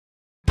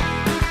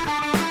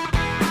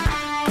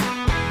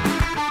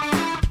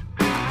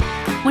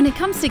When it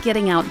comes to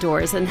getting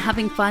outdoors and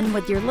having fun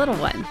with your little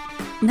one,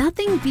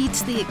 nothing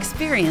beats the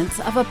experience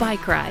of a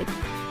bike ride.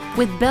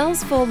 With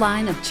Bell's full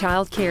line of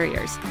child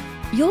carriers,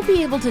 you'll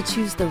be able to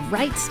choose the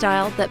right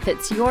style that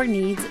fits your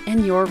needs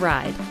and your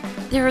ride.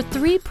 There are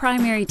 3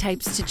 primary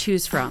types to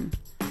choose from: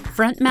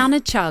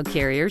 front-mounted child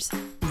carriers,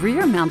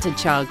 rear-mounted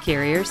child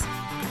carriers,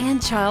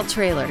 and child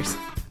trailers.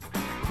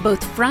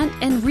 Both front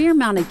and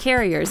rear-mounted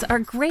carriers are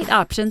great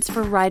options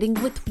for riding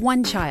with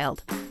one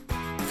child.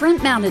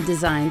 Front-mounted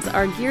designs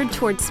are geared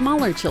toward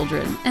smaller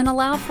children and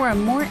allow for a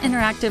more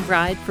interactive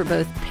ride for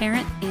both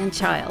parent and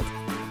child.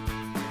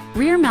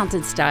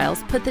 Rear-mounted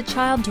styles put the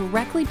child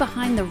directly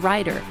behind the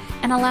rider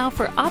and allow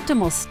for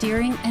optimal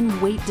steering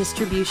and weight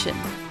distribution.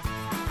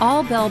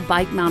 All Bell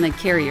bike-mounted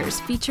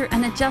carriers feature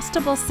an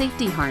adjustable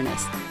safety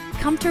harness,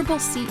 comfortable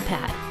seat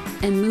pad,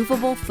 and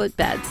movable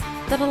footbeds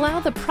that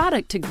allow the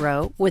product to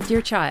grow with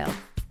your child.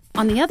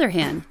 On the other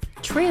hand,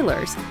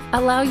 trailers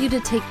allow you to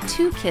take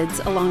 2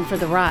 kids along for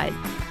the ride.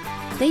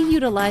 They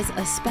utilize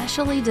a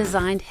specially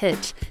designed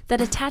hitch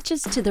that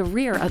attaches to the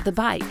rear of the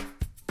bike.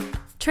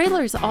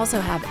 Trailers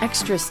also have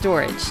extra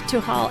storage to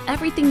haul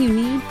everything you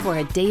need for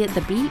a day at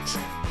the beach,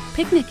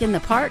 picnic in the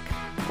park,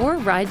 or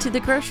ride to the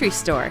grocery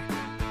store.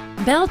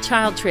 Bell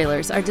child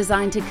trailers are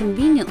designed to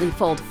conveniently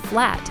fold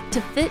flat to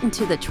fit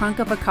into the trunk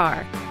of a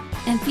car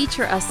and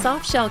feature a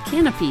soft shell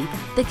canopy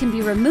that can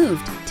be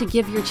removed to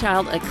give your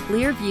child a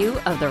clear view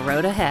of the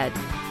road ahead.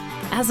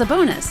 As a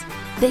bonus,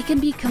 they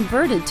can be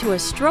converted to a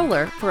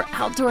stroller for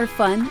outdoor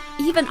fun,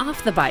 even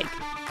off the bike.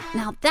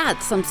 Now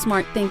that's some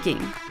smart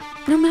thinking.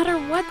 No matter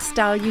what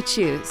style you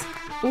choose,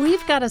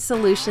 we've got a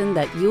solution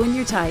that you and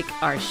your tyke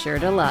are sure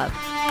to love.